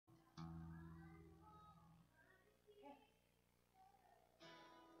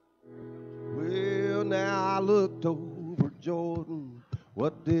looked over Jordan,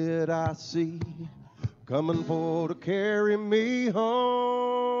 what did I see? Coming for to carry me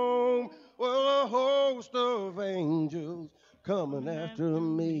home. Well, a host of angels coming after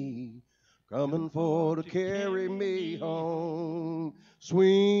me, coming for to carry me home.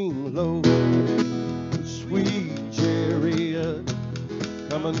 Swing low, sweet chariot,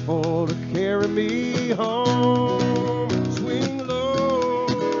 coming for to carry me home. Swing low,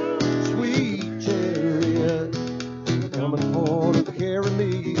 sweet chariot, coming for to carry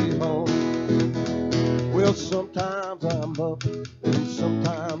me home. Well, sometimes I'm up and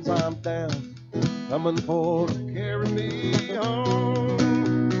sometimes I'm down, coming for to carry me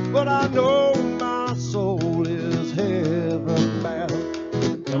home. But I know my soul is heaven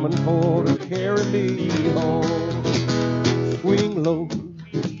bound, coming for to carry me home. Swing low,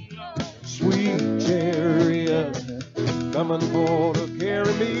 sweet chariot, coming for to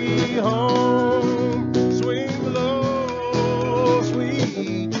carry me home. Swing low,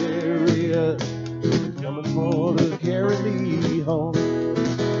 sweet chariot, coming for to carry me home.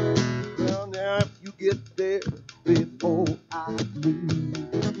 Well, now if you get there before I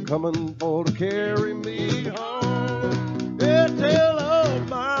leave, coming for to carry me home. Yeah, tell all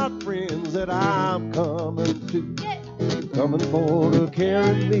my friends that I'm coming too, coming for to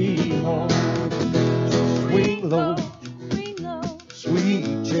carry me home. Swing low,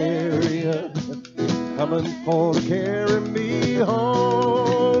 sweet chariot, coming for to carry me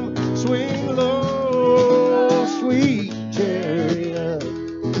home. Swing low, sweet chariot,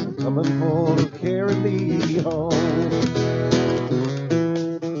 coming for to carry me home.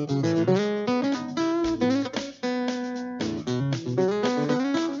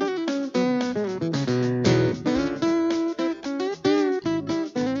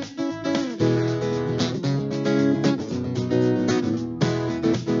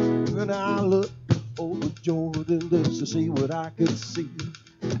 Jordan just to see what I could see,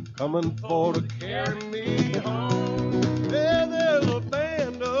 coming for to carry me home. Yeah, there's a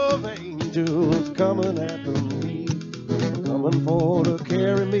band of angels coming after me, coming for to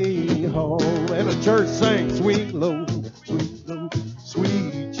carry me home. And the church sang, swing low,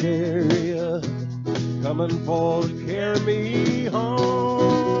 sweet chariot, coming for to carry me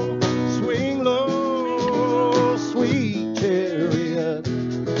home. Swing low, sweet chariot,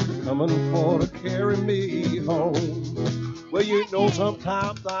 coming for to carry me home. Well, you know,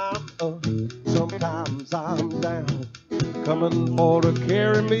 sometimes I'm up, sometimes I'm down, coming for to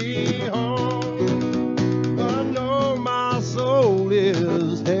carry me home. I know my soul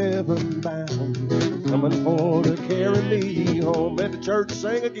is heaven bound, coming for to carry me home. And the church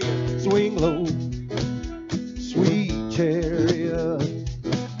sang again, swing low, sweet chariot,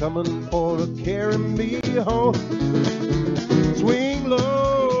 coming for to carry me home. Swing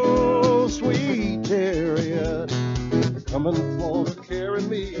low, sweet chariot, coming for to carry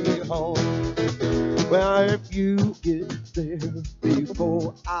me home. Well, if you get there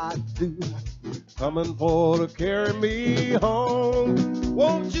before I do, coming for to carry me home.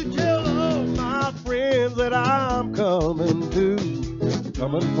 Won't you tell all my friends that I'm coming too,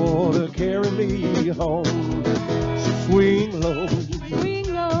 coming for to carry me home. Swing low,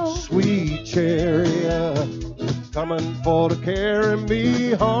 sweet chariot, coming for to carry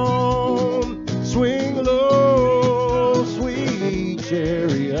me home. Swing low, sweet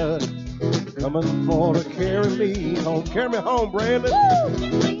chariot, coming for to carry me home. Carry me home, Brandon.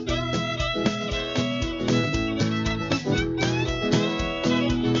 Woo!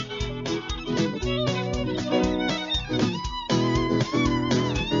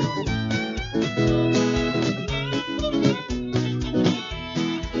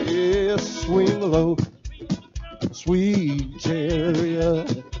 Swing low, sweet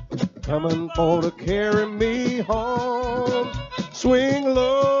chariot, coming for to carry me home. Swing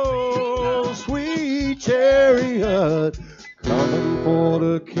low, sweet chariot, coming for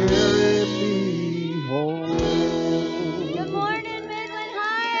to carry me home. Good morning, Midland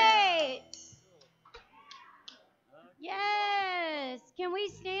Heights. Yes. Can we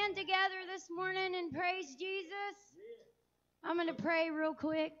stand together this morning and praise Jesus? I'm going to pray real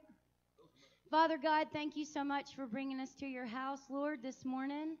quick. Father God, thank you so much for bringing us to your house, Lord, this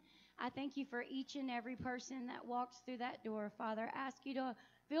morning. I thank you for each and every person that walks through that door, Father. I ask you to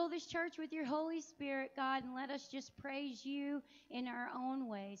fill this church with your Holy Spirit, God, and let us just praise you in our own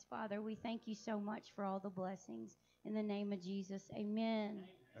ways, Father. We thank you so much for all the blessings. In the name of Jesus, amen.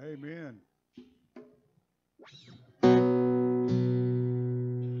 Amen.